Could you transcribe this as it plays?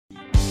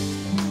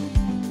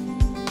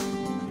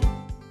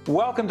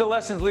Welcome to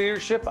Lessons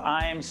Leadership.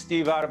 I am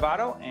Steve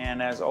Adubato,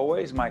 and as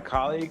always, my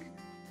colleague,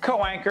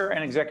 co-anchor,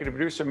 and executive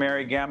producer,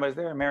 Mary Gamba is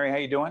there. Mary, how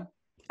you doing?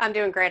 I'm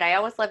doing great. I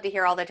always love to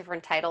hear all the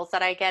different titles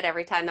that I get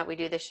every time that we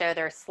do the show.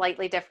 They're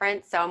slightly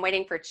different. So I'm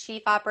waiting for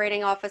Chief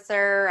Operating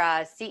Officer,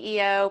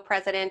 CEO,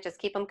 President. Just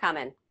keep them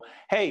coming.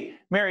 Hey,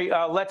 Mary,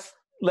 let's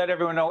let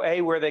everyone know,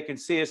 A, where they can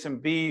see us,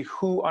 and B,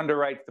 who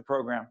underwrites the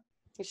program.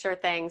 Sure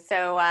thing.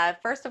 So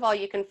first of all,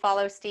 you can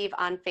follow Steve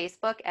on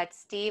Facebook at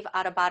Steve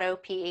Adubato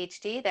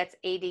PhD. That's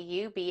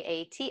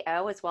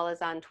Adubato, as well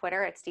as on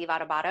Twitter at Steve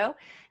Adubato.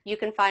 You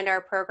can find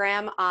our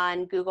program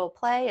on Google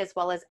Play as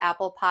well as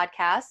Apple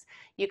Podcasts.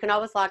 You can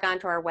always log on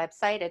to our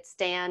website at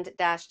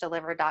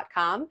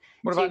stand-deliver.com.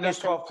 What about News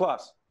 12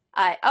 Plus?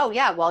 Oh,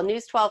 yeah. Well,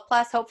 News 12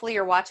 Plus, hopefully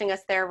you're watching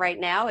us there right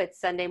now.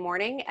 It's Sunday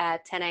morning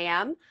at 10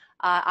 a.m.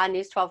 On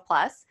News 12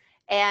 Plus.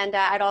 And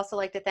I'd also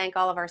like to thank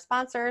all of our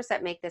sponsors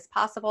that make this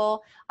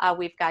possible.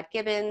 We've got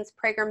Gibbons,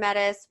 Prager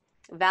Metis,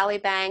 Valley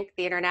Bank,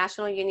 the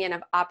International Union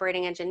of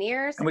Operating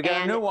Engineers. And we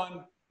got a new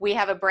one. We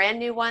have a brand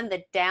new one,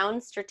 the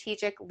Downs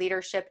Strategic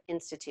Leadership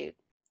Institute.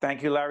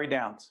 Thank you, Larry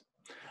Downs.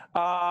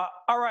 All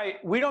right,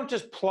 we don't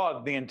just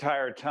plug the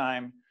entire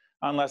time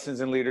on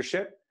Lessons in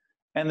Leadership.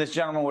 And this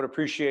gentleman would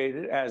appreciate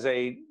it as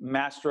a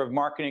master of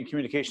marketing,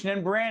 communication,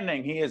 and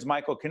branding. He is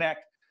Michael Knecht.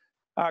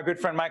 Our good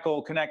friend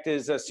Michael Knecht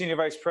is Senior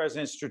Vice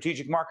President,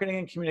 Strategic Marketing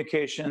and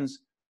Communications,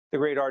 the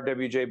great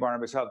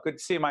RWJBarnabas Health. Good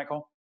to see you,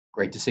 Michael.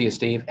 Great to see you,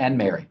 Steve, and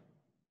Mary.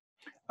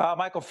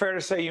 Michael, fair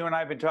to say you and I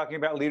have been talking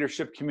about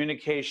leadership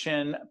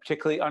communication,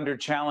 particularly under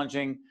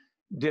challenging,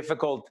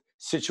 difficult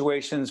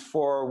situations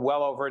for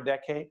well over a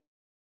decade?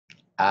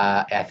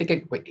 I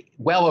think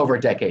well over a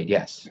decade,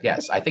 yes.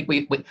 I think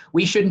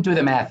we shouldn't do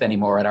the math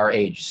anymore at our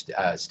age,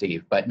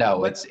 Steve, but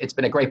no, it's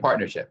been a great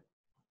partnership.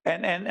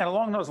 And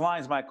along those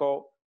lines,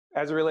 Michael,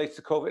 as it relates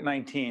to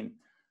COVID-19,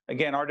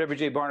 again,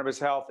 RWJBarnabas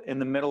Health in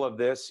the middle of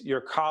this, your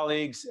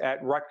colleagues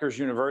at Rutgers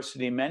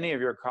University, many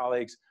of your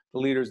colleagues, the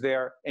leaders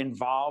there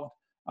involved,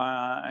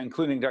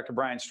 including Dr.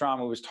 Brian Strom,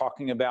 who was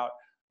talking about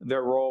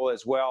their role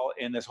as well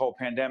in this whole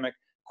pandemic.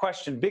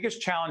 Question, biggest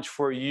challenge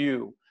for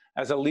you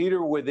as a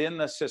leader within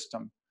the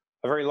system,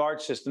 a very large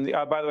system.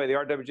 By the way, the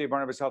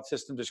RWJBarnabas Health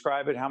system,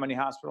 describe it. How many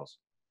hospitals?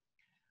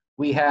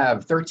 We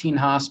have 13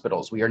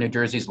 hospitals. We are New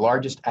Jersey's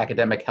largest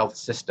academic health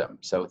system.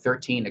 So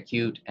 13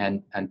 acute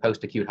and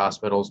post-acute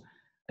hospitals,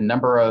 a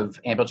number of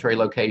ambulatory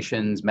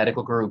locations,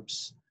 medical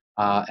groups,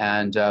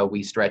 and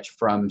we stretch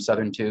from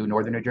southern to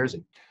northern New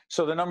Jersey.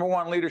 So the number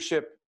one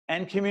leadership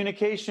and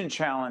communication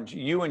challenge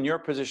you and your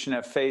position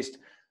have faced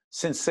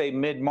since, say,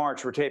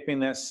 mid-March, we're taping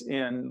this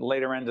in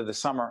later end of the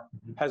summer,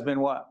 has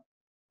been what?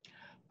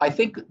 I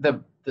think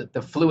the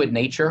fluid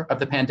nature of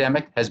the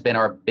pandemic has been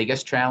our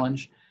biggest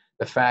challenge.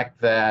 The fact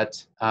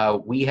that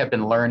we have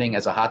been learning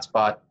as a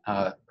hotspot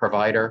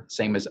provider,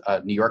 same as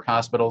New York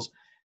hospitals,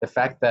 the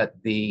fact that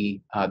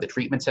the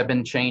treatments have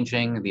been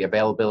changing, the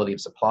availability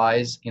of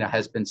supplies,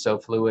 has been so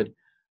fluid.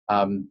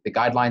 The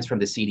guidelines from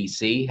the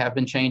CDC have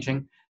been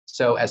changing.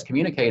 So as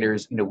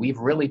communicators, we've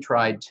really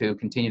tried to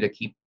continue to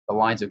keep the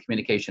lines of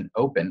communication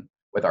open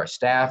with our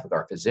staff, with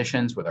our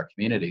physicians, with our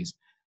communities.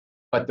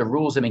 But the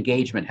rules of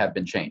engagement have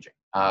been changing.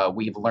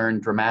 We've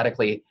learned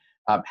dramatically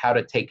how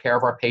to take care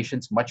of our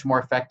patients much more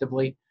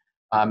effectively.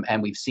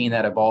 And we've seen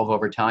that evolve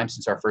over time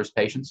since our first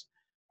patients.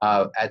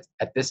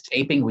 At this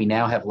taping, we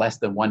now have less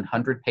than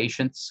 100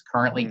 patients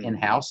currently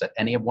in-house at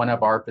any of one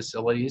of our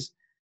facilities.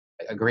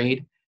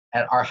 Agreed.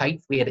 At our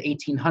height, we had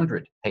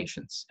 1,800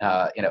 patients,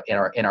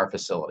 in our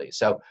facilities.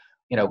 So,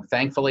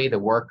 thankfully, the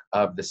work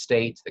of the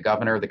state, the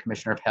governor, the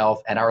commissioner of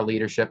health, and our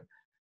leadership,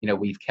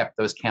 we've kept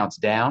those counts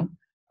down.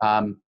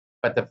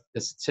 But the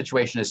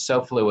situation is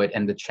so fluid,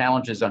 and the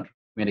challenges on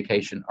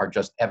communication are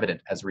just evident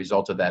as a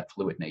result of that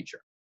fluid nature.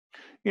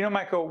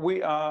 Michael,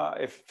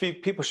 if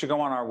people should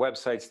go on our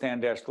website,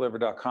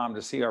 stand-deliver.com,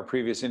 to see our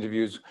previous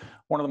interviews.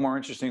 One of the more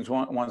interesting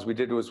ones we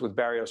did was with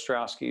Barry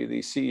Ostrowski, the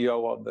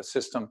CEO of the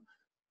system,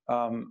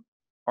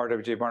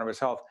 RWJBarnabas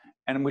Health.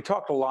 And we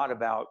talked a lot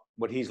about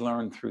what he's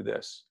learned through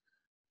this,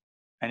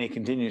 and he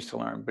continues to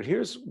learn. But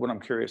here's what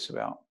I'm curious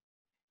about.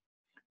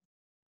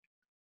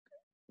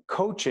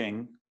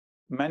 Coaching,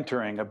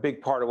 mentoring, a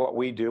big part of what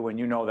we do, and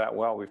you know that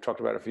well, we've talked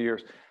about it for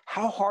years.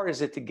 How hard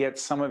is it to get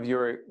some of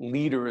your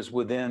leaders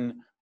within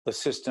the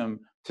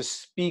system to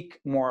speak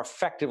more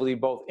effectively,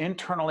 both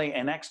internally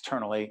and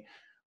externally,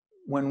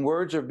 when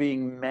words are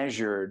being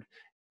measured,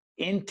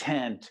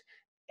 intent,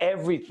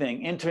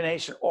 everything,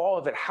 intonation, all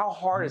of it? How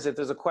hard is it?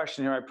 There's a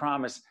question here, I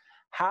promise.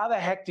 How the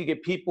heck do you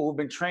get people who've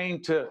been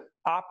trained to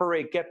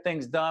operate, get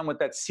things done with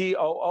that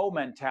COO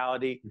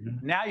mentality?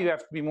 Now you have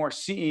to be more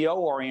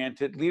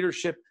CEO-oriented,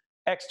 leadership,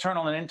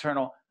 external and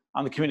internal,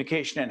 on the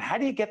communication end. How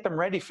do you get them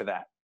ready for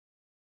that?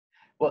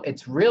 Well,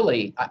 it's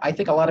really, I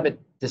think a lot of it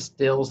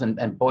distills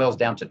and boils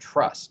down to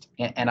trust.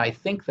 And I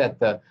think that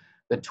the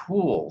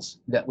tools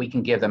that we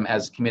can give them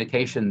as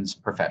communications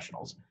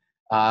professionals,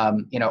 are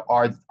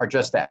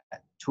just that,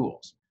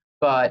 tools.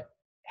 But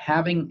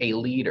having a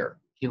leader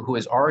who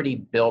has already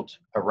built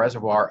a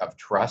reservoir of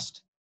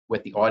trust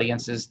with the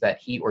audiences that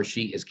he or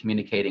she is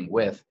communicating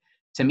with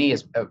to me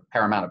is of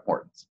paramount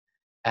importance.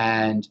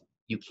 And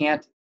you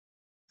can't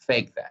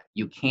fake that.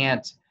 You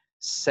can't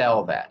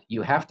sell that.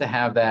 You have to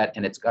have that,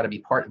 and it's got to be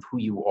part of who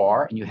you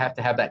are, and you have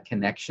to have that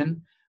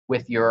connection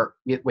with your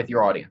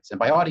audience. And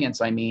by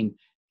audience, I mean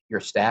your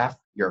staff,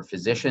 your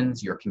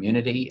physicians, your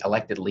community,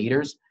 elected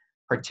leaders,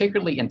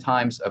 particularly in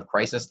times of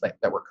crisis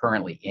that we're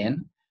currently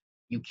in.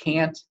 You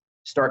can't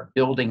start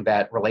building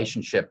that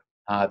relationship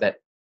that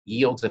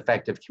yields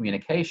effective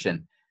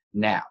communication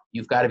now.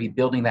 You've got to be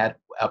building that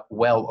up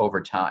well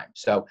over time.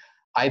 So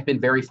I've been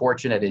very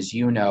fortunate, as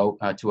you know,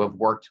 to have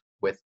worked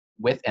with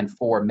and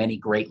for many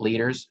great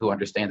leaders who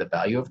understand the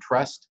value of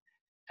trust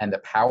and the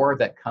power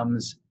that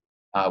comes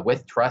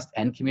with trust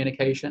and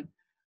communication.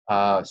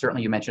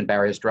 Certainly you mentioned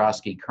Barry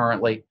Ostrowski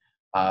currently,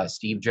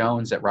 Steve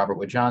Jones at Robert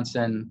Wood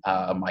Johnson,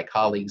 my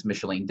colleagues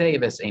Micheline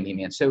Davis, Amy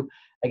Mansue.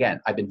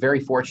 Again, I've been very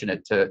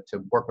fortunate to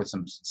work with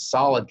some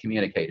solid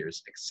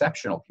communicators,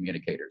 exceptional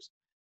communicators,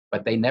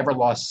 but they never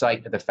lost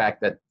sight of the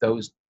fact that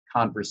those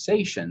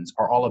conversations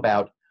are all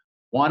about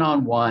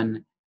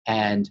one-on-one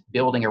and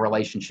building a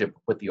relationship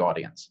with the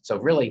audience. So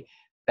really,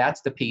 that's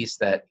the piece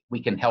that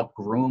we can help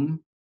groom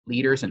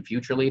leaders and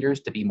future leaders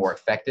to be more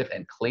effective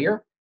and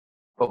clear.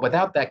 But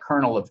without that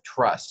kernel of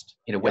trust,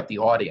 with the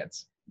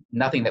audience,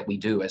 nothing that we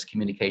do as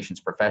communications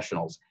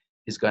professionals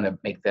is going to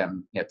make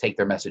them, take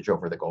their message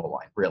over the goal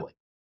line, really.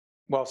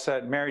 Well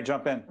said. Mary,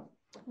 jump in.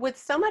 With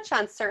so much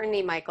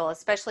uncertainty, Michael,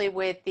 especially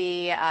with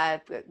the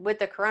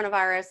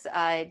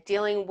coronavirus,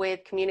 dealing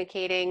with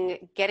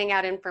communicating, getting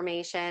out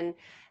information,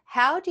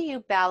 how do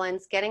you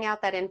balance getting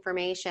out that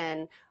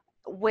information,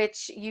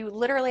 which you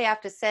literally have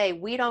to say,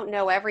 we don't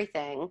know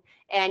everything,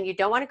 and you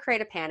don't want to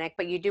create a panic,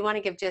 but you do want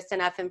to give just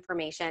enough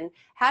information?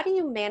 How do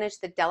you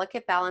manage the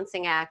delicate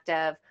balancing act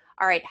of,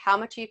 all right, how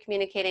much are you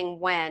communicating,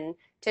 when,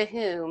 to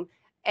whom,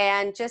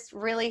 and just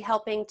really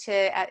helping to,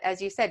 as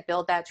you said,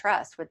 build that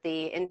trust with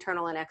the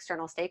internal and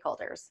external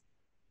stakeholders?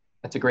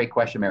 That's a great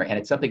question, Mary. And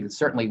it's something that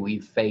certainly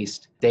we've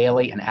faced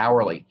daily and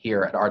hourly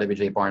here at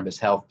RWJBarnabas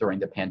Health during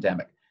the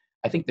pandemic.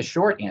 I think the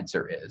short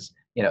answer is,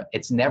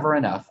 it's never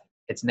enough,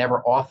 it's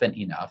never often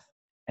enough,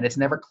 and it's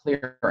never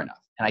clear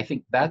enough. And I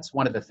think that's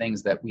one of the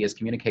things that we as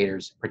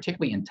communicators,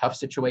 particularly in tough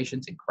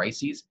situations, in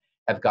crises,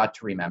 have got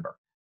to remember,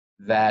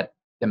 that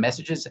the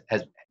messages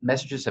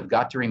have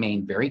got to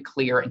remain very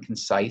clear and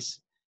concise.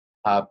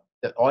 The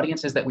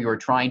audiences that we were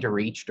trying to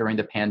reach during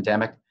the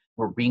pandemic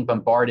were being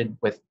bombarded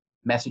with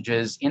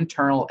messages,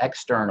 internal,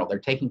 external. They're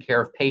taking care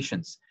of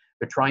patients.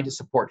 They're trying to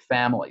support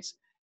families.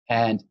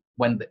 And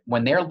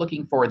when they're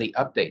looking for the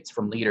updates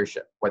from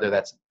leadership, whether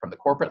that's from the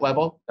corporate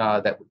level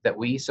that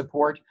we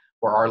support,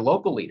 or our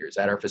local leaders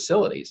at our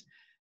facilities,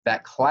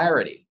 that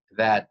clarity,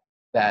 that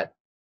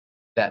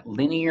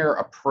linear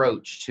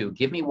approach to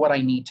give me what I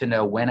need to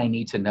know when I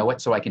need to know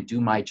it so I can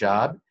do my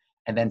job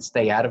and then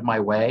stay out of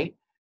my way,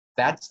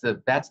 that's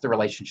the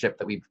relationship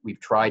that we've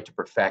tried to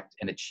perfect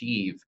and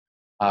achieve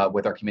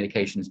with our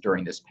communications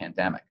during this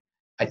pandemic.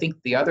 I think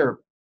the other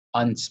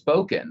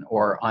unspoken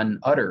or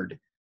unuttered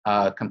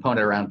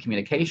component around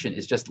communication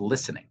is just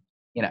listening.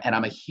 And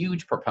I'm a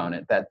huge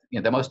proponent that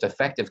the most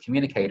effective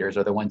communicators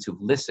are the ones who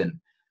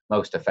listen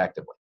most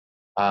effectively.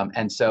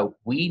 And so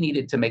we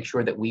needed to make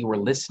sure that we were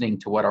listening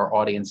to what our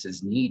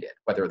audiences needed,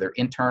 whether they're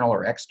internal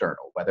or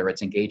external, whether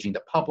it's engaging the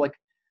public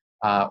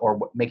or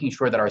making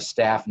sure that our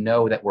staff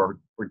know that we're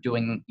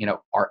doing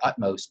our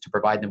utmost to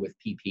provide them with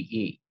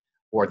PPE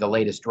or the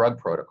latest drug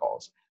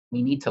protocols.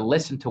 We need to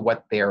listen to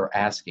what they're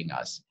asking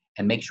us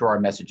and make sure our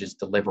messages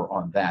deliver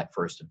on that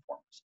first and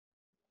foremost.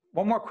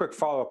 One more quick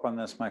follow-up on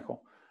this,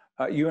 Michael.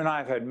 You and I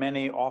have had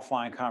many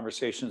offline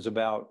conversations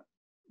about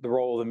the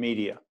role of the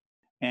media.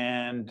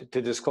 And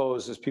to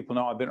disclose, as people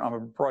know, I'm a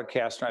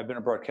broadcaster. I've been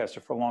a broadcaster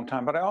for a long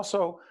time, but I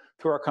also,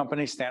 through our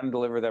company, Stand and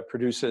Deliver, that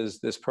produces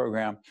this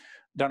program,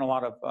 done a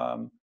lot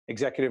of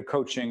executive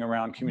coaching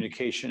around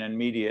communication and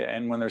media.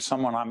 And when there's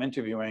someone I'm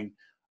interviewing,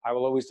 I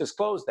will always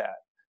disclose that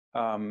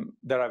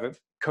I've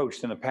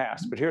coached in the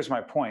past. But here's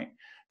my point.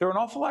 There are an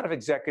awful lot of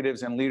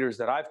executives and leaders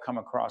that I've come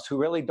across who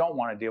really don't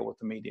want to deal with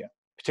the media,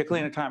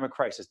 particularly in a time of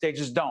crisis. They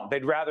just don't.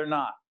 They'd rather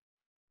not.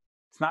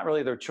 It's not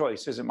really their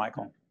choice, is it,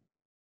 Michael?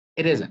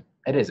 It isn't.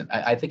 It isn't.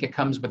 I think it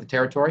comes with the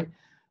territory.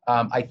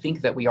 I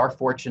think that we are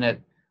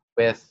fortunate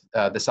with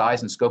the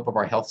size and scope of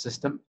our health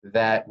system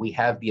that we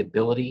have the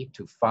ability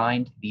to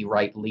find the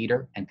right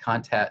leader and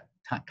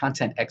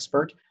content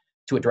expert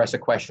to address a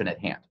question at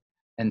hand.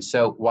 And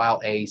so while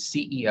a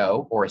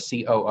CEO or a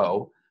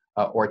COO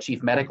or a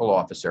chief medical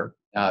officer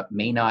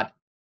may not,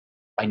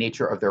 by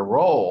nature of their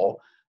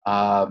role,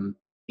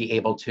 be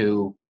able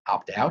to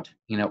opt out,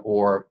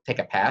 or take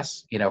a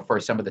pass, for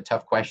some of the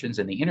tough questions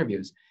in the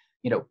interviews,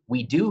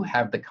 we do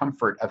have the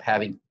comfort of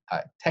having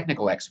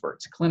technical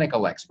experts,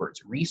 clinical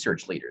experts,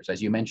 research leaders.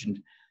 As you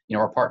mentioned,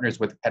 our partners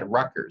at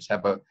Rutgers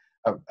have a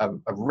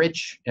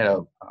rich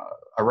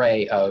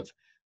array of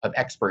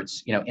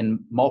experts, in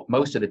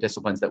most of the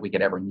disciplines that we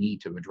could ever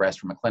need to address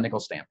from a clinical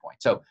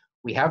standpoint. So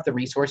we have the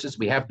resources,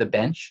 we have the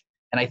bench,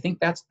 and I think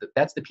that's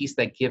the piece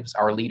that gives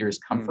our leaders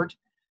comfort,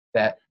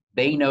 that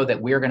they know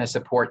that we're going to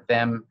support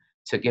them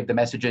to give the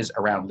messages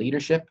around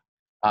leadership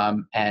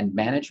and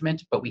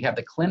management, but we have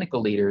the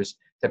clinical leaders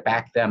to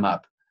back them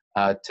up,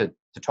 to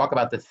talk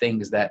about the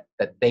things that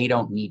they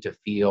don't need to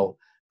feel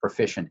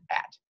proficient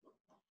at.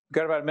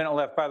 Got about a minute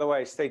left. By the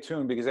way, stay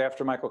tuned, because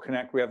after Michael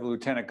Knecht, we have the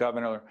Lieutenant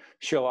Governor,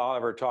 Sheila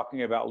Oliver,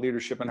 talking about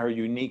leadership and her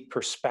unique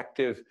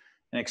perspective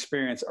and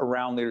experience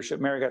around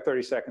leadership. Mary, got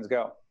 30 seconds,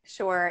 go.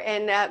 Sure.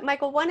 And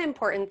Michael, one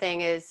important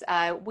thing is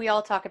we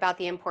all talk about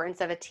the importance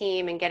of a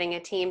team and getting a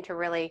team to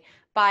really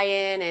buy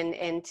in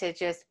and to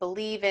just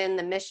believe in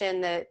the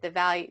mission, the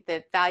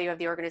value of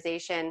the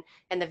organization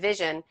and the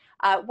vision.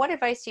 What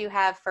advice do you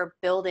have for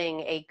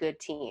building a good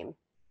team?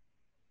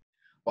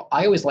 Well,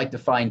 I always like to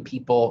find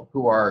people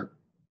who are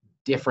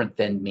different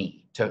than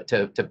me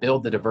to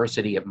build the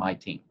diversity of my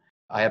team.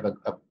 I have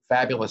a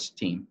fabulous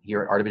team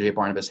here at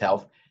RWJBarnabas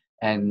Health,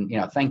 and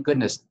thank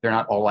goodness they're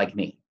not all like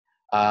me.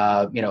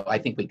 I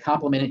think we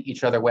complement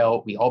each other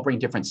well. We all bring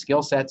different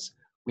skill sets.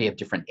 We have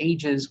different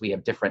ages. We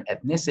have different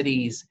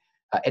ethnicities,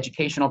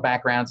 educational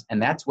backgrounds,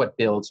 and that's what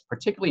builds,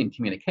 particularly in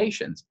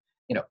communications.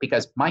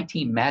 Because my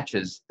team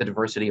matches the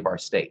diversity of our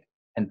state,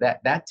 and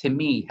that to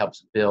me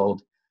helps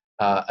build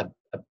a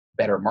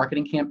better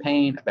marketing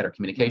campaign, a better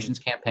communications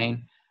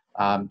campaign.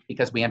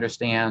 Because we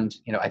understand,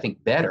 I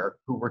think better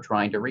who we're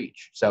trying to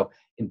reach. So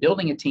in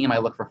building a team, I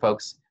look for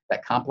folks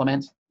that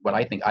complement what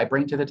I think I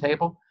bring to the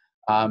table,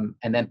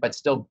 but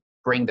still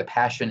bring the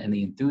passion and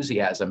the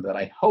enthusiasm that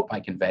I hope I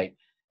convey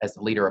as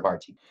the leader of our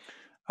team.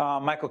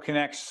 Michael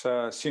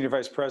Knecht, Senior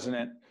Vice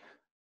President,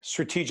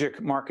 Strategic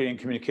Marketing and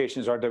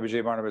Communications,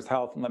 RWJBarnabas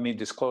Health. And let me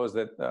disclose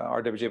that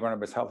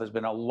RWJBarnabas Health has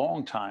been a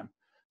long time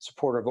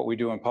supporter of what we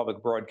do in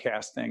public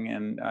broadcasting,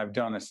 and I've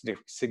done a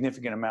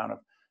significant amount of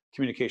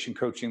communication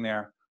coaching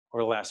there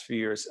over the last few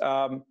years.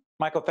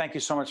 Michael, thank you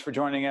so much for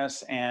joining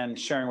us and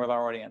sharing with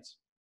our audience.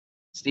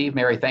 Steve,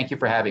 Mary, thank you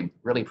for having me.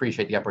 Really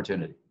appreciate the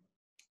opportunity.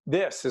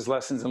 This is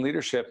Lessons in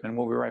Leadership, and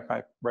we'll be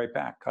right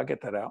back. I'll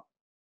get that out.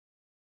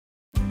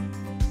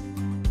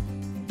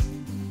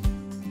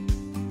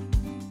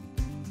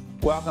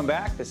 Welcome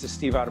back. This is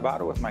Steve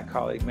Adubato with my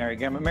colleague, Mary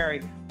Gemma.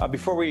 Mary,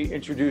 before we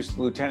introduce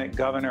the Lieutenant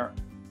Governor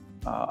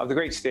of the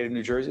great state of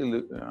New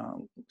Jersey,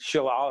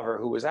 Sheila Oliver,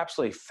 who was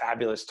absolutely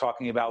fabulous,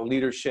 talking about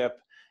leadership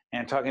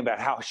and talking about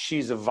how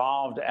she's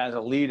evolved as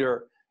a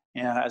leader,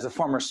 as a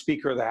former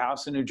Speaker of the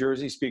House in New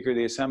Jersey, Speaker of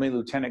the Assembly,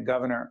 Lieutenant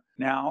Governor,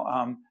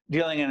 now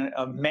dealing in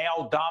a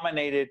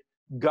male-dominated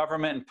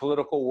government and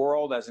political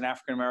world as an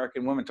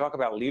African-American woman. Talk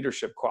about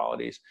leadership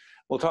qualities.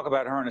 We'll talk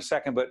about her in a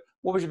second, but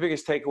what was your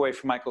biggest takeaway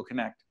from Michael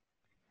Knecht?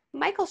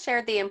 Michael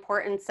shared the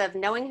importance of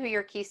knowing who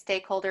your key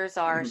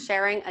stakeholders are,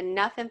 sharing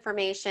enough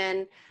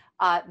information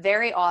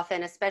very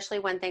often, especially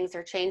when things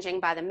are changing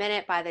by the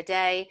minute, by the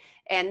day.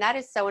 And that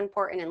is so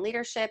important in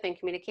leadership and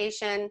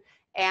communication.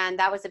 And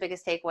that was the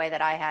biggest takeaway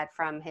that I had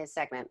from his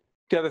segment.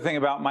 The other thing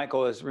about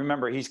Michael is,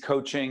 remember, he's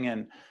coaching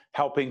and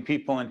helping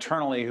people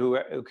internally who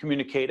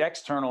communicate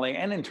externally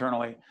and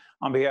internally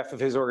on behalf of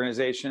his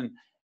organization.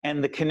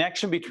 And the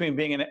connection between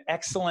being an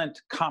excellent,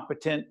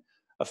 competent,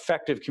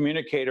 effective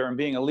communicator and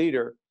being a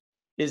leader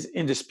is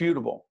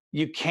indisputable.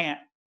 You can't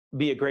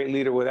be a great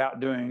leader without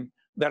doing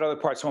that other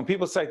part. So when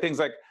people say things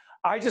like,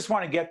 I just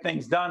want to get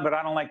things done, but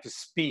I don't like to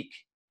speak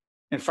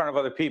in front of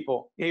other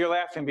people. You're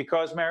laughing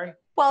because, Mary?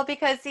 Well,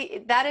 because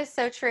that is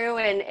so true.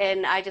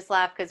 And I just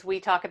laugh because we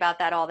talk about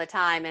that all the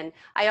time. And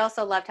I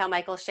also loved how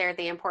Michael shared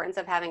the importance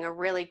of having a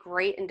really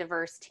great and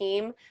diverse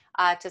team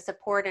to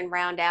support and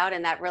round out.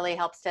 And that really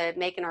helps to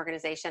make an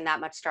organization that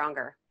much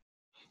stronger.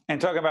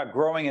 And talking about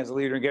growing as a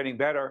leader and getting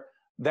better,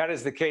 that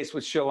is the case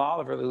with Sheila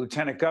Oliver, the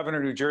Lieutenant Governor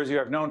of New Jersey, who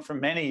I've known for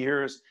many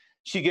years.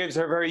 She gives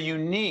her very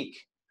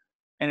unique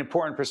and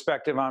important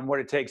perspective on what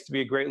it takes to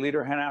be a great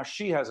leader and how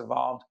she has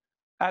evolved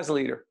as a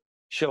leader.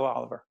 Sheila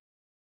Oliver.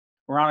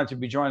 We're honored to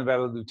be joined by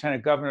the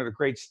Lieutenant Governor of the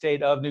great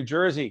state of New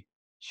Jersey,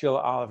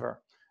 Sheila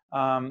Oliver.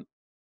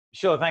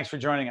 Sheila, thanks for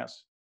joining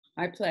us.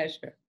 My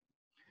pleasure.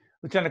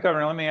 Lieutenant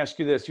Governor, let me ask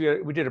you this.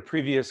 We did a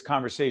previous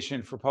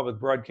conversation for public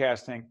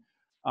broadcasting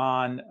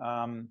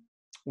on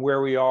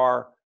where we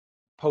are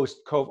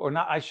post-COVID, or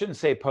not, I shouldn't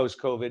say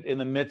post-COVID, in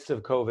the midst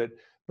of COVID,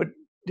 but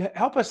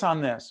help us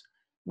on this.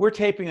 We're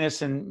taping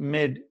this in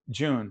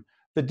mid-June.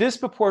 The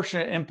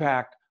disproportionate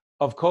impact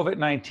of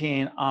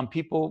COVID-19 on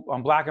people,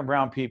 on Black and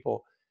brown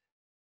people,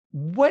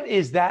 what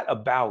is that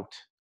about?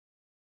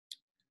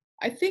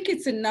 I think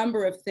it's a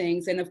number of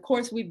things. And of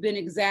course, we've been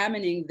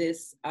examining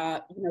this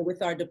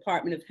with our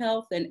Department of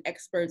Health and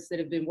experts that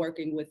have been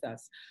working with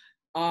us.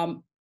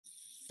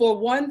 For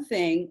one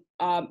thing,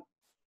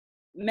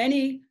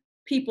 many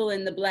people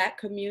in the Black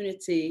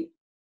community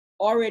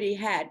already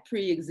had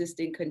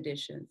pre-existing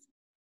conditions,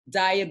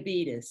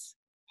 diabetes,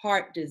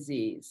 heart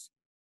disease,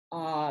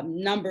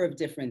 number of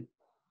different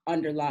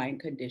underlying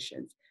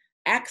conditions.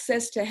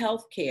 Access to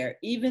health care,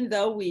 even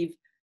though we've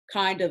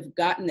kind of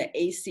gotten the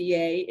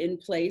ACA in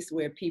place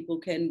where people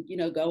can,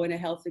 go in a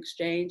health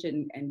exchange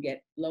and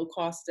get low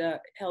cost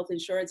health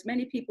insurance,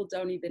 many people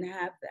don't even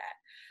have that.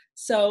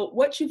 So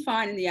what you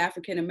find in the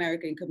African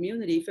American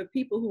community, for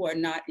people who are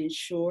not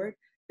insured,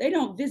 they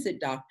don't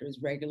visit doctors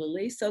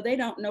regularly, so they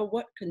don't know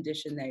what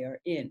condition they are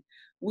in.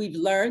 We've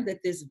learned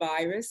that this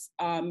virus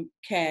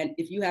can,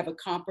 if you have a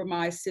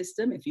compromised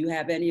system, if you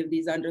have any of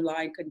these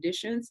underlying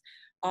conditions,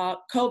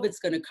 COVID's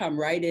going to come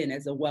right in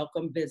as a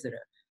welcome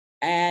visitor.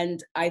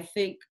 And I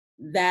think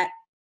that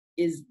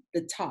is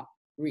the top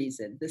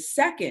reason. The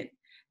second,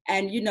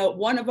 and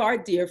one of our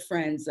dear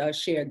friends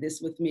shared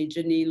this with me,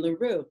 Janine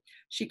LaRue.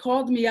 She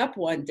called me up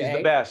one day. She's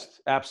the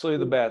best,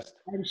 absolutely the best.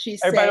 And she Hey,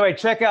 said, by the way,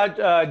 check out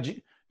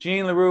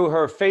Janine LaRue.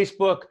 Her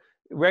Facebook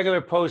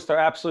regular posts are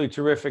absolutely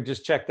terrific.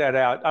 Just check that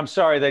out. I'm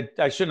sorry that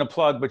I shouldn't have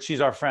plugged, but she's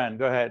our friend.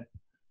 Go ahead.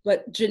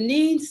 But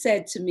Janine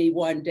said to me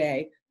one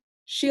day,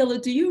 Sheila,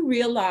 do you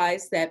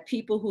realize that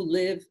people who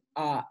live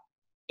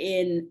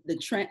in the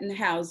Trenton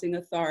Housing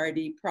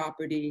Authority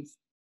properties,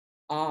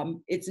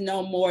 it's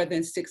no more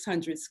than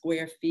 600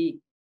 square feet.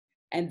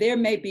 And there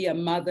may be a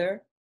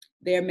mother,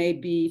 there may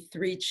be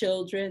 3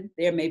 children,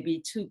 there may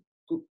be two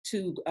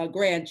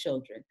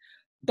grandchildren.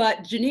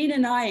 But Janine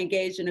and I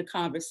engaged in a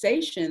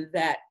conversation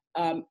that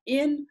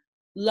in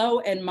low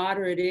and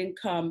moderate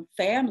income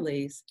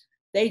families,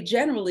 they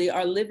generally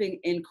are living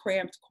in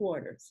cramped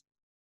quarters.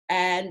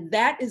 And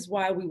that is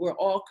why we were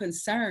all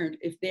concerned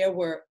if there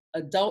were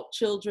adult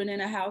children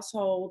in a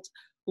household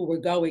who were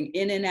going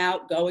in and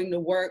out, going to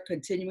work,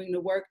 continuing to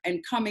work,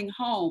 and coming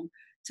home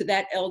to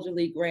that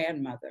elderly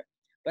grandmother.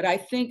 But I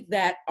think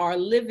that our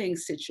living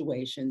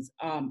situations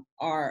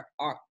are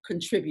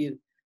contribute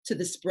to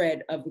the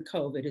spread of the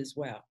COVID as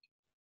well.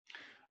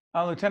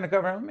 Lieutenant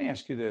Governor, let me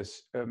ask you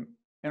this.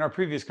 In our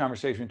previous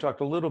conversation, we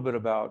talked a little bit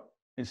about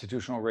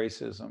institutional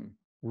racism,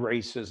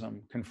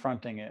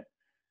 confronting it.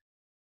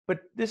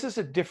 But this is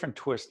a different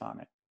twist on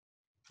it.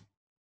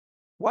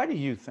 Why do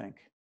you think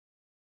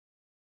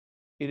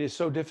it is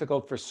so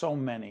difficult for so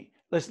many?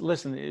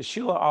 Listen,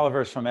 Sheila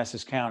Oliver is from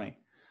Essex County.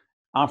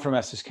 I'm from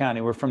Essex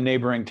County. We're from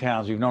neighboring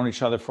towns. We've known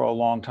each other for a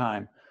long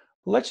time.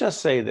 Let's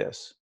just say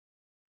this.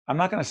 I'm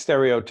not going to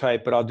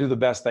stereotype, but I'll do the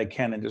best I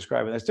can in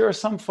describing this. There are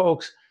some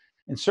folks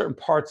in certain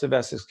parts of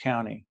Essex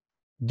County,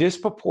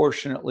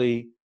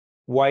 disproportionately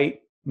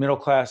white, middle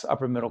class,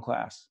 upper middle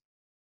class,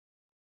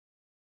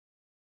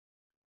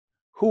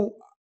 who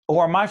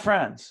are my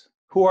friends,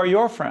 who are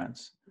your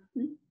friends,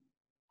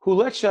 who,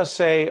 let's just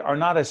say, are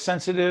not as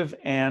sensitive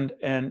and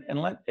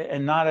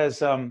not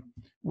as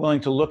willing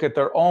to look at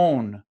their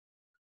own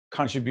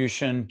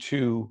contribution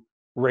to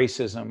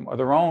racism or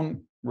their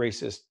own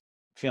racist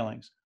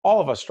feelings.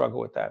 All of us struggle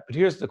with that. But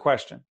here's the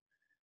question.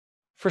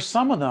 For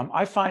some of them,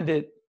 I find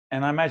it,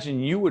 and I imagine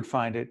you would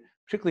find it,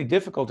 particularly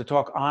difficult to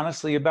talk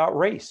honestly about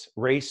race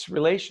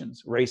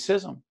relations,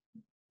 racism.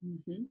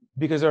 Mm-hmm.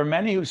 Because there are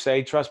many who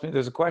say, trust me,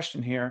 there's a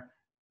question here.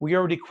 We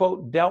already,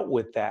 quote, dealt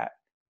with that.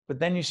 But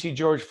then you see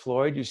George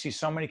Floyd, you see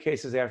so many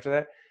cases after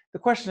that. The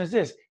question is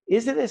this,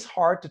 is it as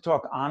hard to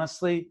talk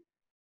honestly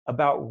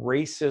about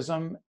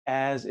racism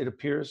as it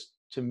appears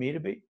to me to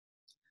be?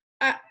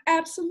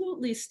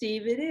 Absolutely,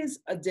 Steve. It is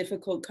a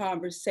difficult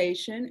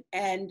conversation.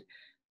 And,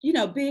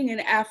 being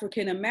an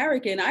African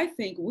American, I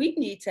think we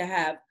need to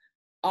have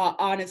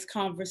honest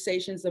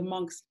conversations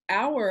amongst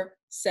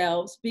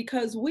ourselves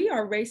because we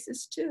are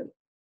racist too.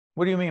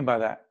 What do you mean by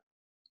that?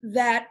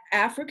 That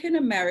African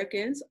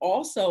Americans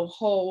also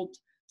hold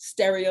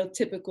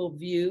stereotypical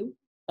view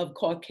of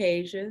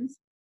Caucasians,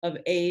 of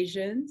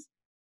Asians,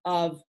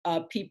 of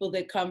people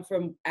that come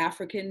from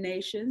African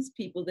nations,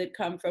 people that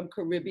come from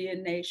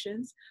Caribbean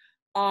nations.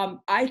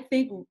 I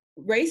think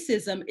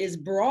racism is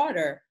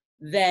broader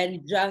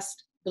than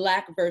just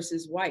Black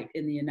versus white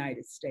in the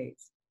United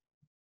States.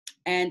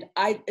 And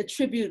I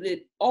attribute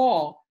it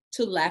all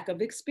to lack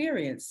of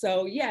experience.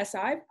 So yes,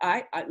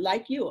 I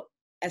like you,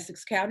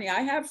 Essex County,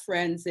 I have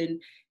friends in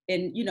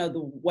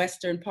the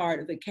western part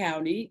of the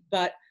county,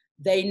 but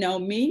they know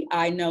me,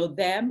 I know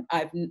them,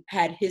 I've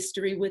had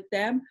history with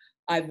them,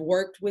 I've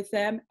worked with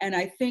them. And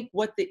I think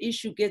what the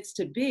issue gets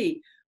to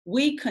be,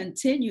 we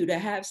continue to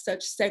have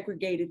such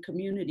segregated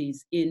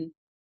communities in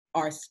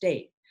our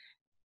state,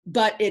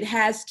 but it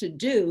has to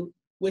do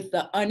with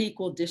the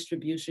unequal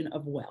distribution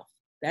of wealth.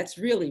 That's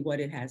really what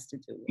it has to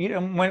do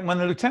with. When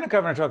the Lieutenant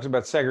Governor talks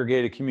about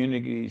segregated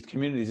communities,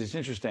 it's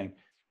interesting.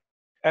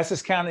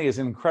 Essex County is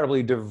an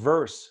incredibly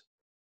diverse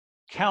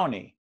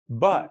county,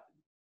 but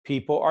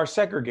people are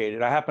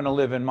segregated. I happen to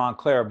live in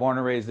Montclair, born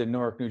and raised in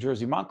Newark, New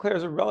Jersey. Montclair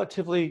is a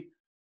relatively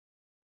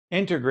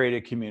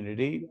integrated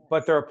community, yes,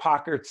 but there are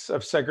pockets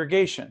of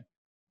segregation.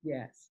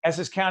 Yes.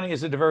 Essex County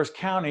is a diverse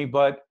county,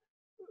 but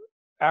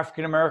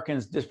African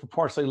Americans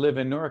disproportionately live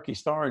in Newark,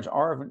 East Orange,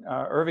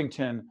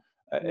 Irvington,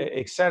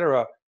 et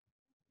cetera.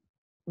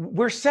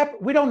 We're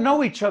separate. We don't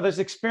know each other's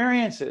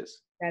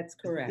experiences. That's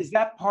correct. Is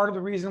that part of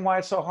the reason why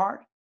it's so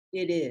hard?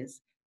 It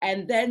is.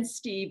 And then,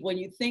 Steve, when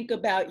you think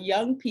about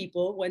young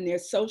people, when they're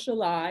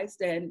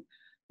socialized and,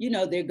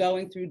 they're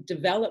going through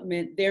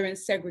development, they're in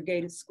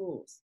segregated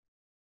schools.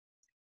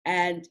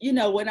 And,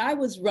 when I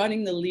was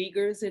running the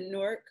Leaguers in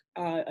Newark,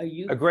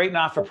 a great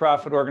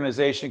not-for-profit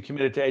organization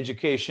committed to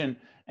education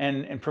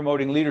and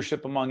promoting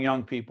leadership among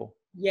young people.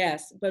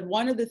 Yes, but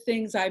one of the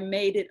things I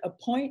made it a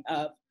point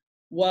of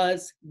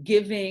was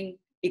giving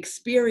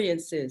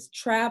experiences,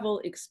 travel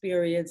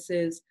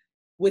experiences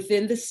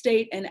within the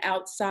state and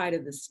outside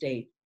of the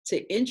state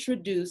to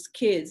introduce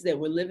kids that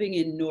were living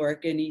in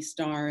Newark and East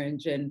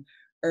Orange and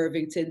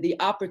Irvington the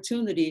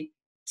opportunity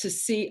to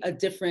see a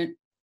different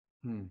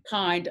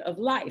kind of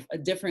life, a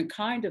different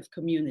kind of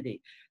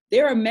community.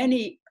 There are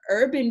many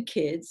urban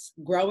kids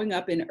growing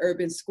up in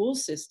urban school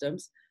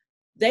systems.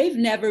 They've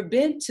never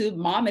been to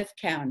Monmouth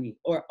County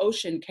or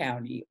Ocean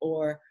County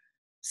or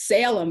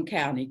Salem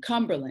County,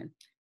 Cumberland.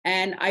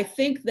 And I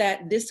think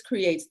that this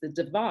creates the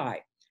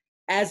divide.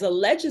 As a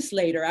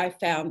legislator, I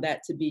found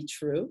that to be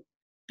true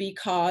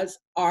because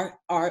our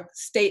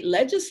state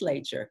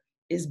legislature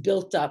is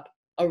built up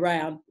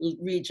around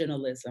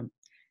regionalism.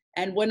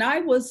 And when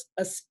I was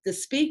the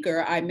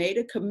speaker, I made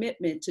a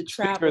commitment to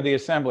travel. Speaker of the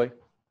Assembly.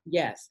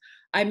 Yes,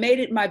 I made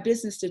it my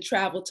business to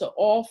travel to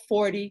all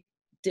 40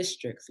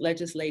 districts,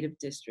 legislative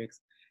districts.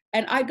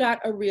 And I got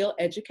a real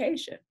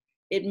education.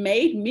 It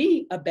made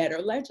me a better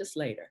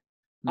legislator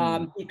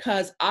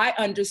because I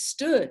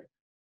understood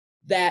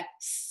that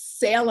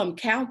Salem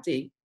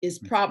County is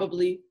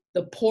probably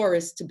the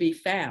poorest to be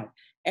found.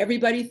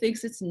 Everybody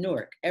thinks it's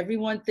Newark.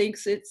 Everyone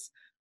thinks it's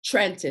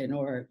Trenton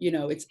or,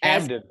 it's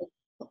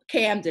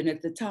Camden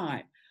at the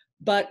time.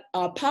 But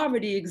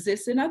poverty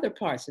exists in other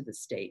parts of the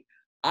state.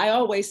 I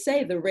always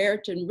say the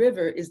Raritan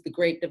River is the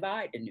Great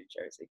Divide in New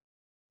Jersey.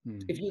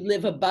 If you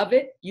live above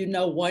it, you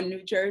know one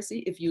New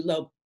Jersey. If you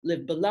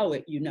live below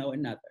it, you know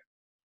another.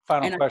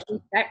 Final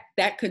question. I think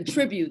that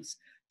contributes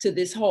to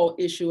this whole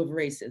issue of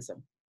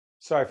racism.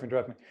 Sorry for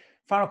interrupting.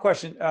 Final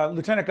question.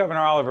 Lieutenant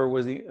Governor Oliver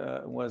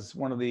was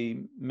one of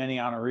the many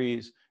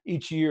honorees.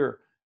 Each year,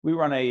 we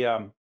run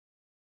a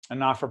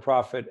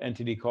not-for-profit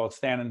entity called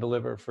Stand and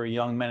Deliver for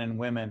young men and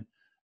women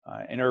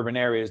in urban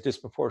areas,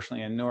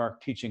 disproportionately in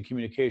Newark, teaching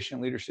communication,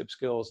 leadership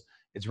skills.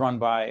 It's run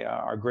by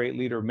our great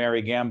leader,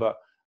 Mary Gamba,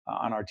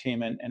 on our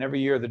team. And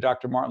every year, the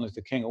Dr. Martin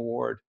Luther King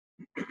Award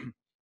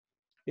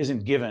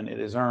isn't given, it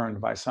is earned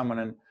by someone.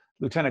 And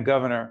Lieutenant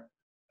Governor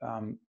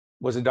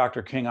was a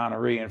Dr. King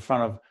honoree in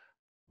front of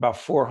about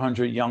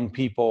 400 young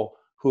people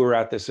who were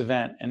at this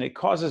event. And it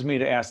causes me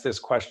to ask this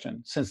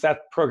question, since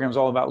that program is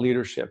all about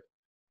leadership.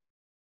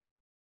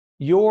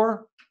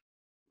 Your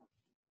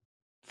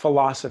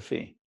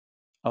philosophy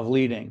of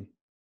leading,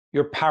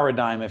 your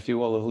paradigm, if you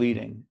will, of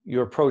leading,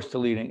 your approach to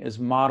leading is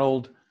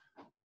modeled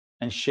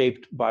and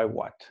shaped by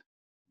what?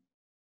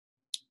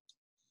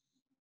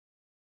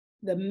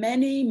 The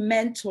many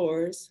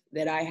mentors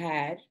that I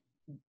had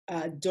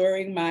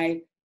during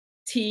my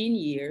teen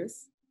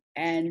years,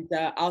 and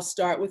I'll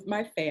start with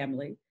my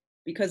family,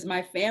 because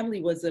my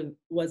family was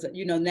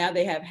now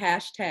they have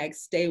hashtag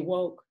stay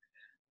woke.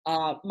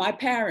 My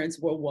parents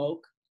were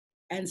woke.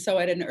 And so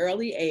at an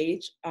early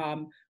age,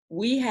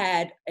 we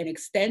had an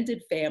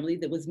extended family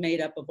that was made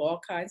up of all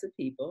kinds of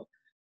people.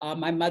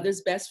 My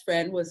mother's best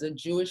friend was a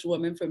Jewish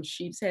woman from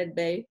Sheepshead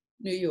Bay,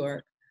 New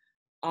York.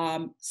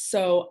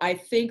 So I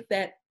think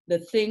that the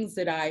things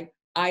that I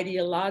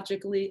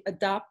ideologically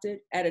adopted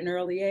at an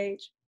early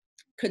age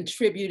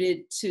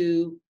contributed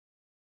to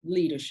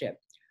leadership.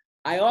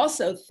 I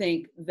also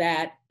think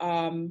that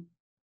I'm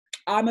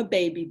a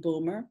baby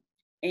boomer,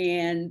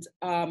 and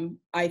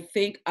I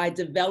think I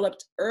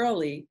developed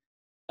early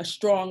a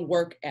strong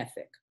work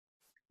ethic.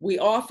 We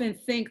often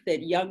think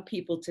that young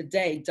people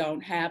today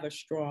don't have a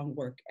strong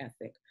work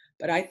ethic,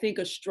 but I think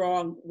a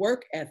strong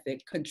work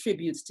ethic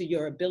contributes to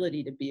your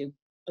ability to be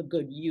a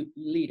good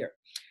leader.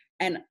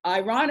 And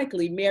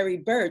ironically, Mary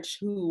Birch,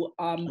 who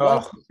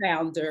was the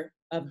founder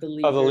of the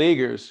Leaguers. Of the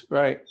Leaguers,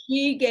 right.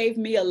 She gave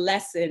me a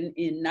lesson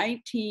in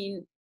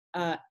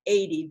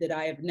 1980 that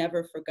I have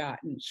never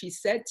forgotten. She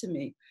said to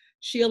me,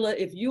 Sheila,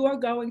 if you are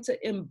going to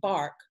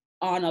embark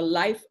on a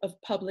life of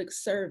public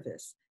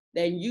service,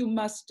 then you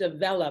must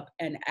develop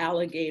an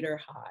alligator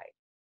hide.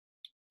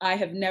 I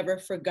have never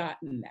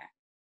forgotten that.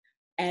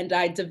 And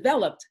I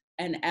developed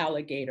an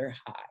alligator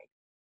hide.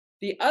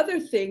 The other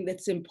thing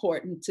that's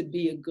important to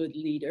be a good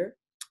leader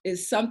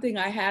is something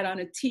I had on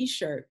a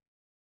t-shirt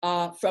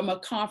from a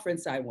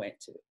conference I went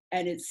to.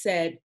 And it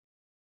said,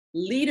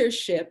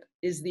 leadership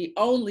is the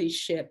only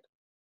ship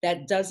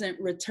that doesn't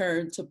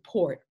return to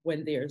port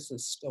when there's a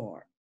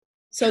storm.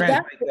 So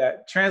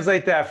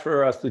translate that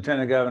for us,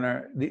 Lieutenant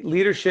Governor. The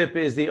leadership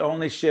is the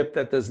only ship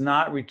that does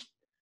not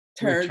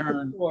return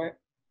to port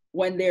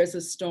when there's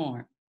a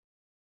storm.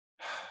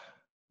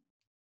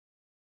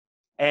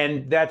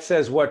 And that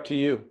says what to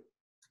you?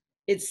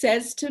 It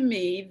says to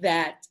me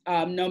that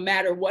no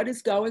matter what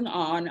is going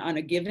on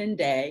a given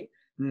day,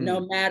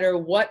 no matter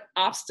what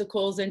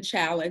obstacles and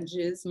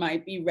challenges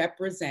might be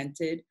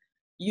represented,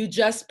 you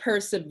just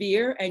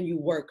persevere and you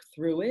work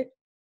through it.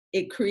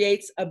 It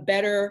creates a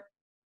better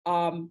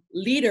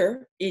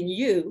leader in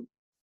you.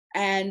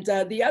 And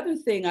the other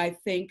thing I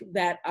think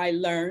that I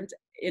learned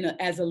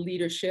as a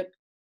leadership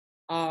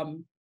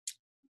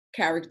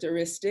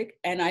characteristic,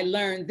 and I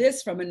learned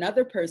this from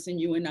another person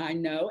you and I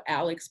know,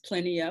 Alex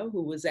Plinio,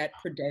 who was at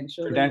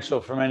Prudential. Prudential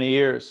for many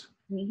years.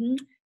 Mm-hmm.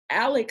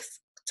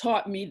 Alex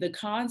taught me the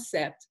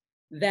concept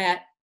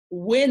that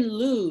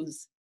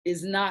win-lose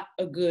is not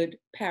a good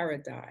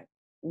paradigm.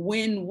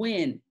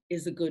 Win-win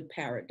is a good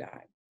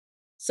paradigm.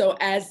 So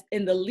as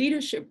in the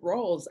leadership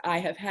roles I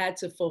have had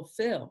to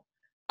fulfill,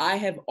 I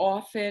have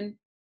often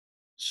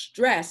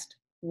stressed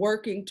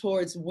working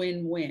towards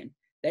win-win,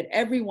 that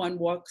everyone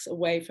walks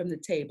away from the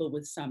table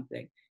with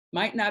something.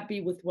 Might not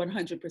be with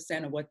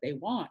 100% of what they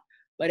want,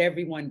 but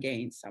everyone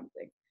gains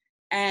something.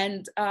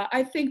 And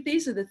I think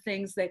these are the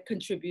things that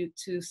contribute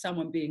to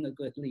someone being a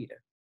good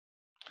leader.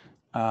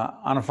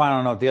 On a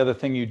final note, the other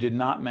thing you did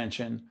not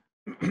mention,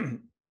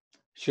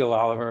 Sheila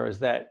Oliver, is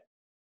that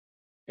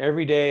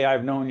every day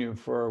I've known you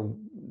for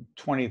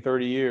 20,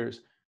 30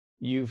 years,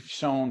 you've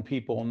shown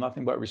people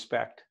nothing but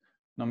respect,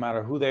 no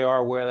matter who they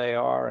are, where they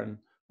are, and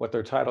what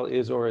their title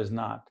is or is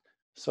not.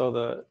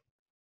 So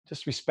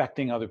just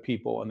respecting other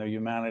people and their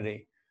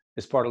humanity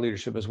is part of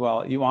leadership as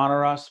well. You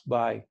honor us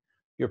by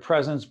your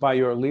presence, by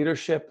your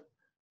leadership,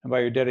 and by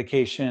your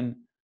dedication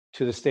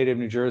to the state of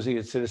New Jersey,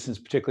 its citizens,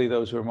 particularly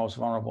those who are most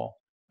vulnerable.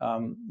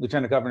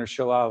 Lieutenant Governor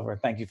Sheila Oliver,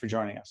 thank you for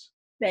joining us.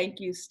 Thank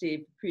you,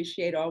 Steve.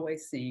 Appreciate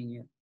always seeing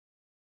you.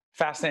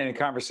 Fascinating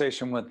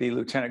conversation with the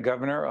Lieutenant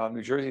Governor of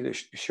New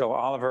Jersey, Sheila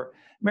Oliver.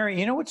 Mary,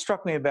 you know what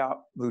struck me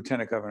about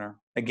Lieutenant Governor?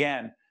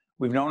 Again,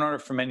 we've known her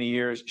for many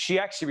years. She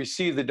actually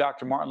received the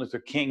Dr. Martin Luther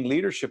King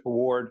Leadership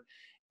Award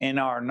in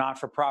our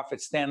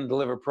not-for-profit Stand and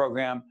Deliver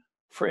program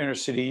for inner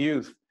city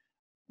youth.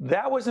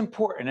 That was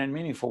important and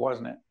meaningful,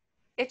 wasn't it?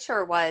 It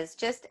sure was.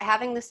 Just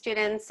having the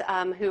students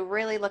who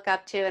really look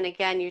up to, and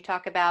again, you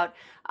talk about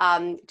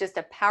just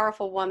a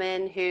powerful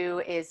woman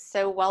who is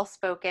so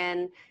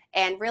well-spoken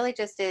and really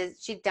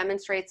she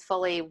demonstrates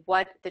fully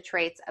what the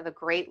traits of a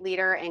great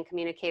leader and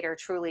communicator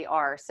truly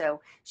are. So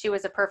she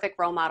was a perfect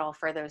role model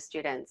for those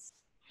students.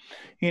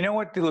 You know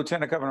what the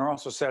Lieutenant Governor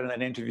also said in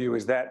that interview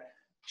is that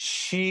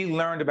she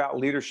learned about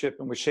leadership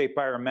and was shaped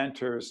by her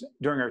mentors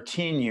during her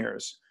teen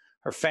years,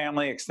 her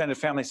family, extended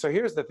family. So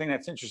here's the thing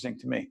that's interesting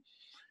to me.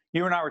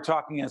 You and I were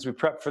talking as we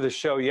prepped for the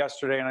show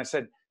yesterday, and I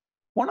said,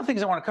 one of the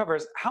things I want to cover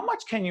is how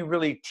much can you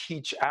really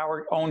teach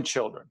our own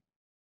children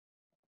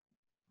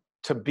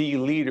to be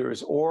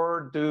leaders,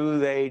 or do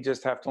they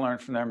just have to learn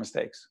from their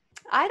mistakes?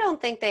 I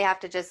don't think they have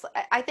to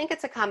I think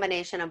it's a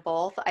combination of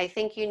both. I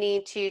think you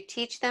need to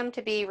teach them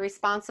to be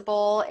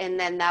responsible, and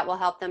then that will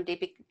help them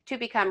to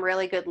become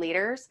really good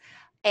leaders.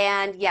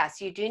 And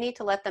yes, you do need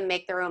to let them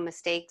make their own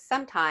mistakes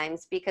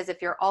sometimes, because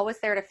if you're always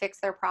there to fix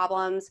their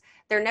problems,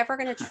 they're never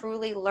going to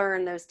truly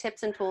learn those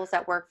tips and tools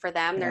that work for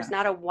them. Yeah. There's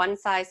not a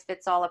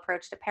one-size-fits-all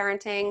approach to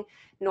parenting,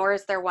 nor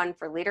is there one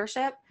for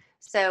leadership.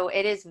 So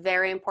it is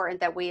very important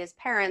that we as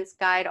parents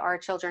guide our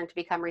children to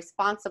become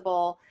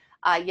responsible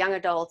young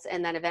adults,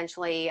 and then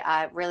eventually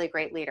really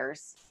great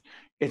leaders.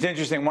 It's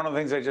interesting. One of the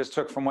things I just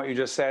took from what you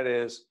just said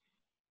is,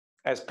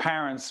 as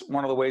parents,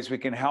 one of the ways we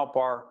can help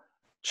our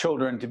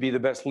children to be the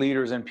best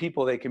leaders and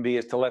people they can be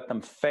is to let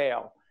them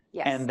fail.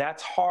 Yes. And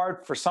that's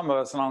hard for some of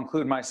us, and I'll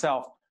include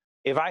myself.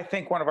 If I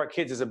think one of our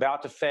kids is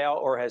about to fail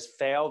or has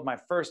failed, my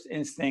first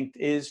instinct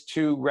is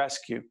to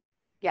rescue.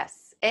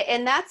 Yes.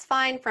 And that's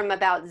fine from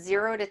about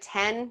 0 to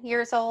 10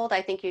 years old.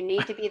 I think you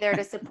need to be there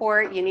to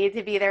support. You need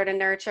to be there to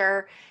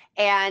nurture.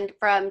 And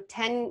from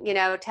 10,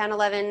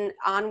 11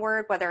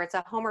 onward, whether it's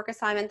a homework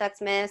assignment that's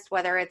missed,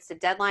 whether it's a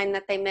deadline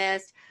that they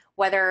missed,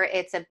 whether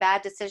it's a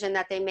bad decision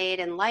that they made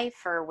in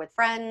life or with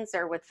friends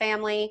or with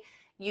family,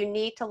 you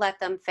need to let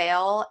them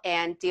fail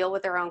and deal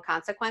with their own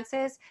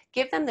consequences.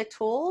 Give them the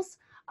tools.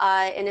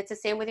 And it's the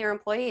same with your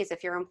employees.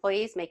 If your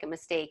employees make a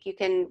mistake, you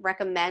can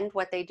recommend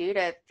what they do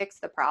to fix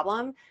the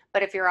problem.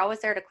 But if you're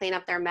always there to clean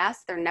up their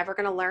mess, they're never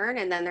going to learn.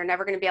 And then they're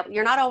never going to be able,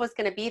 you're not always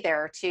going to be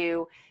there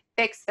to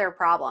fix their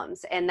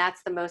problems. And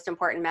that's the most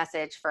important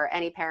message for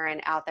any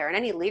parent out there and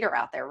any leader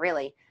out there,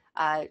 really,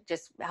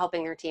 just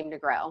helping their team to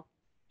grow.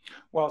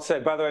 Well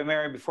said. By the way,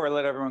 Mary, before I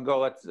let everyone go,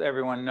 let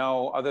everyone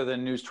know, other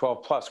than News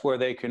 12 Plus, where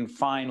they can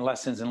find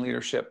lessons in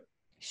leadership.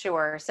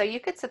 Sure. So you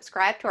could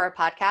subscribe to our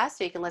podcast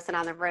so you can listen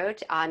on the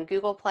road on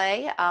Google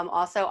Play,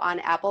 also on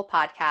Apple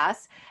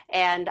Podcasts.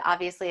 And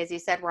obviously, as you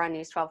said, we're on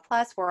News 12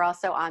 Plus. We're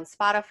also on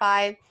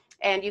Spotify.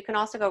 And you can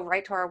also go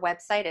right to our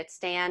website at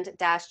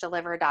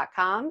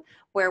stand-deliver.com,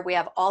 where we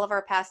have all of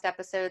our past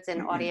episodes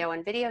in audio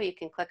and video. You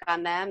can click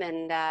on them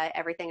and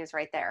everything is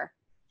right there.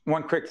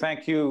 One quick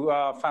thank you,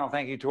 final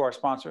thank you to our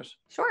sponsors.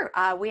 Sure.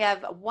 We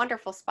have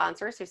wonderful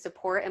sponsors who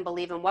support and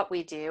believe in what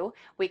we do.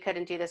 We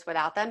couldn't do this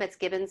without them. It's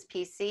Gibbons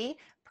PC,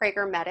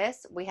 Prager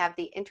Metis. We have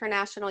the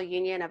International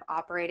Union of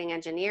Operating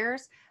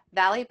Engineers,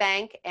 Valley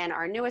Bank, and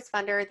our newest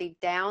funder, the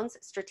Downs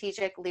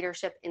Strategic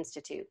Leadership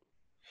Institute.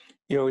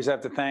 You always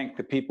have to thank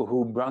the people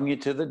who brung you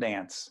to the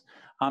dance.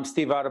 I'm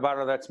Steve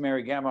Adubato. That's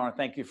Mary Gamba. I want to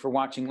thank you for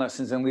watching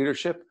Lessons in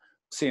Leadership.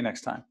 See you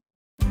next time.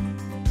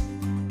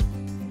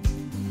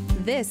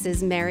 This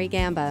is Mary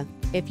Gamba.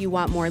 If you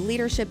want more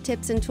leadership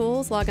tips and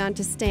tools, log on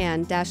to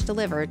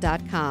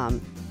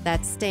stand-deliver.com.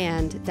 That's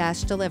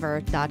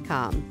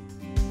stand-deliver.com.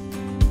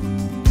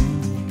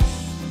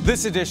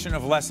 This edition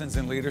of Lessons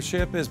in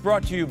Leadership is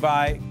brought to you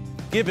by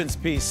Gibbons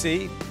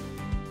PC,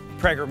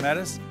 Prager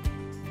Metis,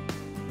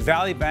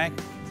 Valley Bank,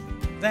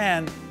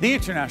 and the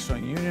International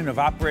Union of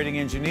Operating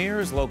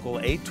Engineers, Local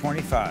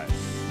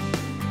 825.